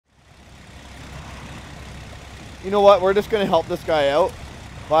You know what? We're just going to help this guy out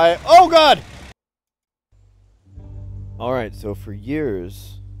by... Oh, God! Alright, so for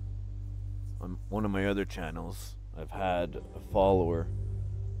years, on one of my other channels, I've had a follower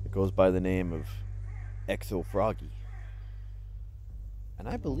that goes by the name of Exo Froggy. And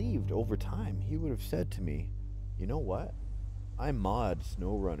I believed over time he would have said to me, you know what? I mod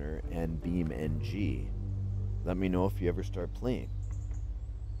SnowRunner and Beam NG. Let me know if you ever start playing.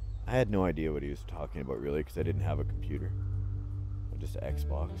 I had no idea what he was talking about really because I didn't have a computer. Just an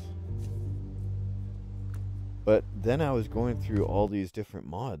Xbox. But then I was going through all these different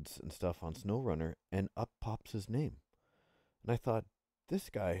mods and stuff on SnowRunner and up pops his name. And I thought, this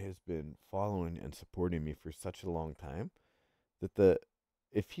guy has been following and supporting me for such a long time that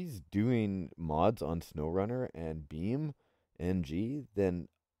if he's doing mods on SnowRunner and Beam NG, then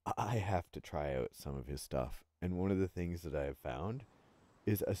I have to try out some of his stuff. And one of the things that I have found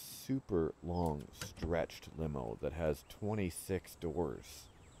is a super long stretched limo that has 26 doors.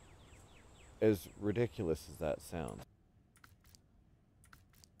 As ridiculous as that sounds.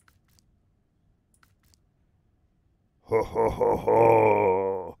 Ho ho ho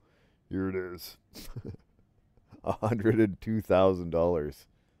ho! Here it is. $102,000.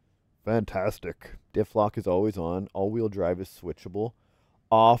 Fantastic. Diff lock is always on. All-wheel drive is switchable.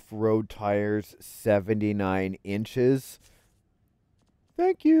 Off-road tires, 79 inches.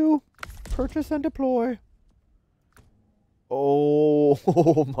 Thank you. Purchase and deploy. Oh,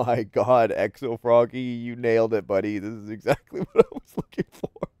 oh my God, Exo Froggy, you nailed it, buddy. This is exactly what I was looking for.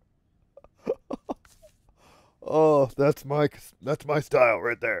 Oh, that's my style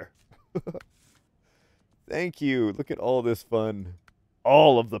right there. Thank you. Look at all this fun.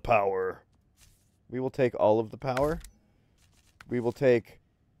 All of the power. We will take all of the power. We will take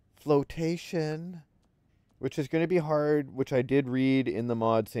Floatation, which is going to be hard, which I did read in the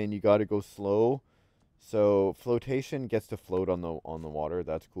mod saying you got to go slow. So Floatation gets to float on the water.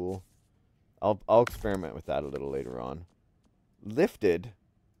 That's cool. I'll experiment with that a little later on. Lifted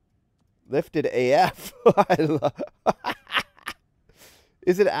AF.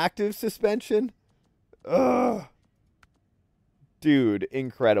 Is it active suspension? Ugh. Dude,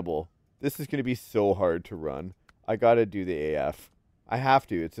 incredible. This is going to be so hard to run. I got to do the AF. I have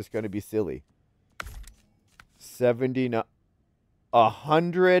to. It's just going to be silly. 79.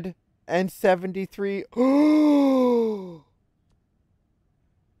 173.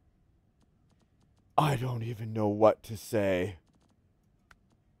 I don't even know what to say.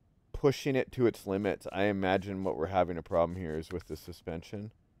 Pushing it to its limits. I imagine what we're having a problem here is with the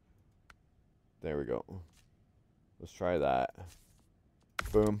suspension. There we go. Let's try that.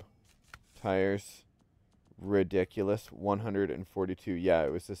 Boom. Tires. Ridiculous. 142. Yeah,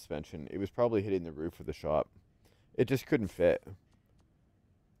 it was suspension. It was probably hitting the roof of the shop. It just couldn't fit.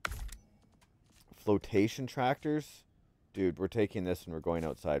 Floatation tractors. Dude, we're taking this and we're going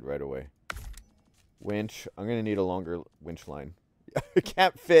outside right away. Winch. I'm going to need a longer winch line. It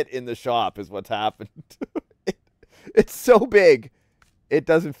can't fit in the shop is what's happened. It's so big. It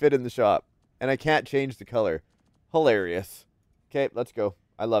doesn't fit in the shop. And I can't change the color. Hilarious. Okay, let's go.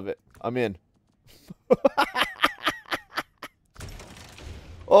 I love it. I'm in.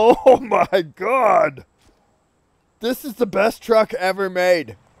 Oh my God. This is the best truck ever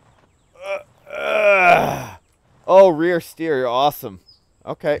made. Oh, rear steer. Awesome.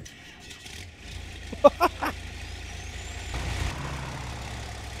 Okay.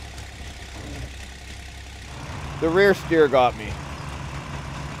 The rear steer got me.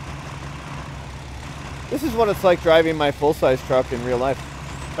 This is what it's like driving my full-size truck in real life.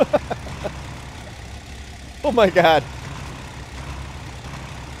 Oh my God.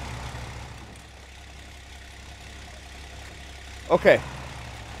 Okay.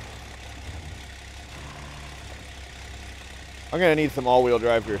 I'm gonna need some all-wheel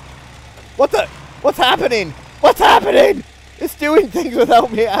drive here. What the? What's happening? What's happening? It's doing things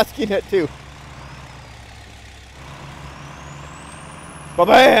without me asking it to.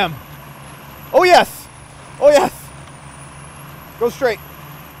 Ba-bam! Oh yes! Oh yes! Go straight.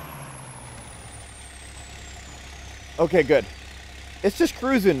 Okay, good. It's just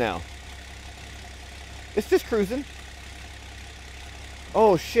cruising now. It's just cruising.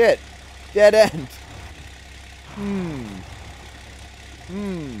 Oh shit. Dead end.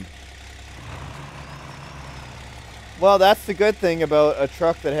 Well, that's the good thing about a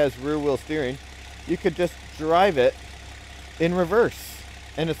truck that has rear wheel steering. You could just drive it in reverse.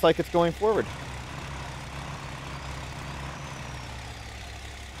 And it's like it's going forward.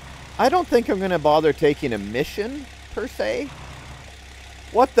 I don't think I'm going to bother taking a mission, per se.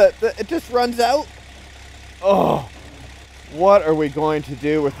 What the? It just runs out? Oh. What are we going to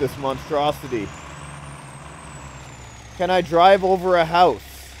do with this monstrosity? Can I drive over a house?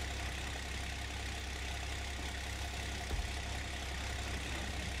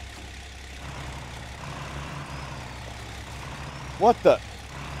 What the?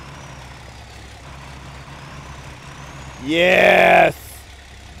 Yes!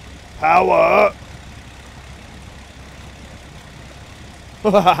 Power!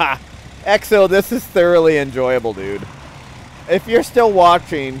 Exo, this is thoroughly enjoyable, dude. If you're still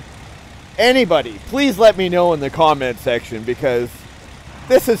watching, anybody, please let me know in the comment section because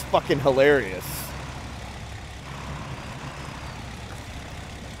this is fucking hilarious.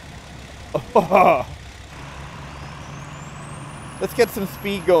 Let's get some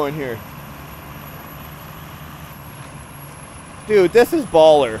speed going here. Dude, this is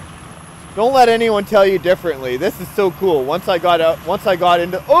baller. Don't let anyone tell you differently. This is so cool. Once I got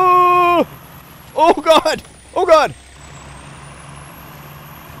into... Oh! Oh, God! Oh, God!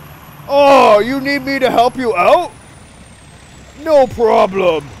 Oh, you need me to help you out? No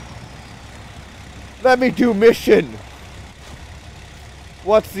problem. Let me do mission.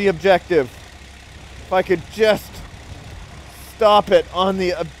 What's the objective? If I could just stop it on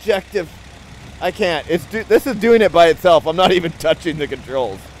the objective. I can't. This is doing it by itself. I'm not even touching the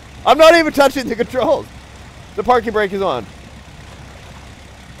controls. I'm not even touching the controls. The parking brake is on.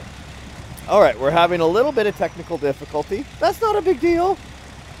 Alright, we're having a little bit of technical difficulty. That's not a big deal.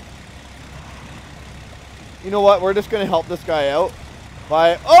 You know what? We're just going to help this guy out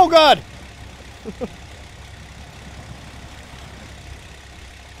by... Oh, God!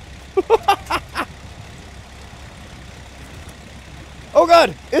 Oh,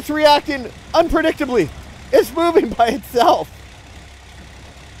 God! It's reacting unpredictably. It's moving by itself.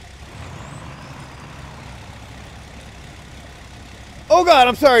 Oh, God,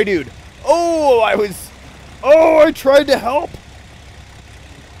 I'm sorry, dude. Oh, I tried to help.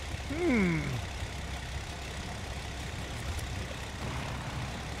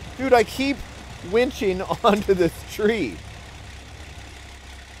 Dude, I keep winching onto this tree.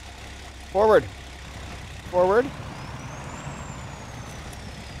 Forward. Forward.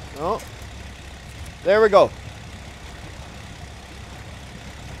 Oh. There we go.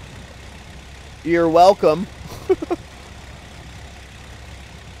 You're welcome.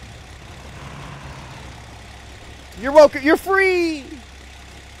 You're welcome. You're free.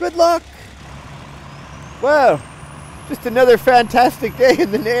 Good luck. Well, just another fantastic day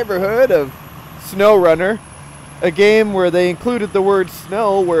in the neighborhood of SnowRunner, a game where they included the word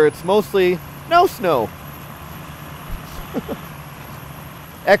snow, where it's mostly no snow.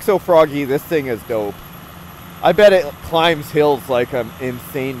 Exo Froggy, this thing is dope. I bet it climbs hills like an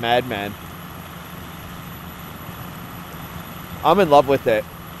insane madman. I'm in love with it.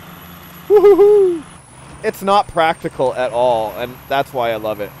 Woohoo! It's not practical at all, and that's why I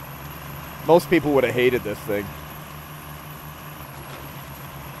love it. Most people would have hated this thing.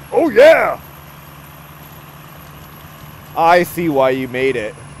 Oh yeah! I see why you made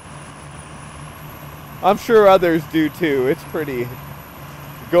it. I'm sure others do too. It's pretty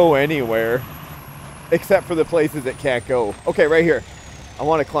go anywhere. Except for the places it can't go. Okay, right here. I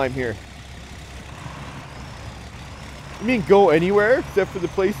want to climb here. You mean go anywhere except for the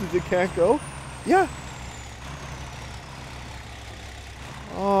places it can't go? Yeah.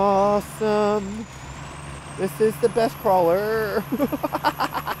 Awesome. This is the best crawler.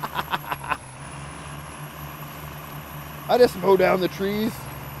 I just mow down the trees.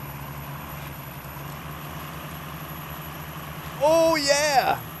 Oh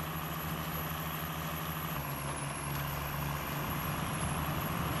yeah.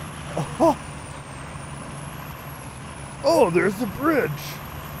 Oh, oh, there's the bridge.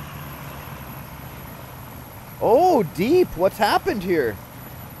 Oh, deep. What's happened here?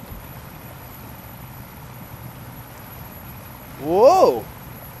 Whoa!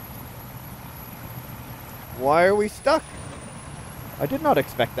 Why are we stuck? I did not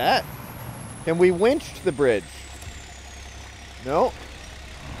expect that. Can we winch to the bridge? No.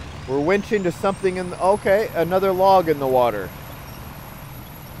 We're winching to something in the... Okay, another log in the water.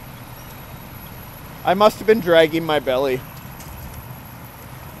 I must have been dragging my belly.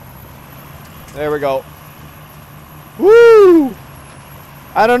 There we go. Woo!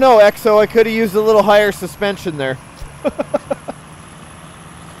 I don't know, Exo. I could have used a little higher suspension there.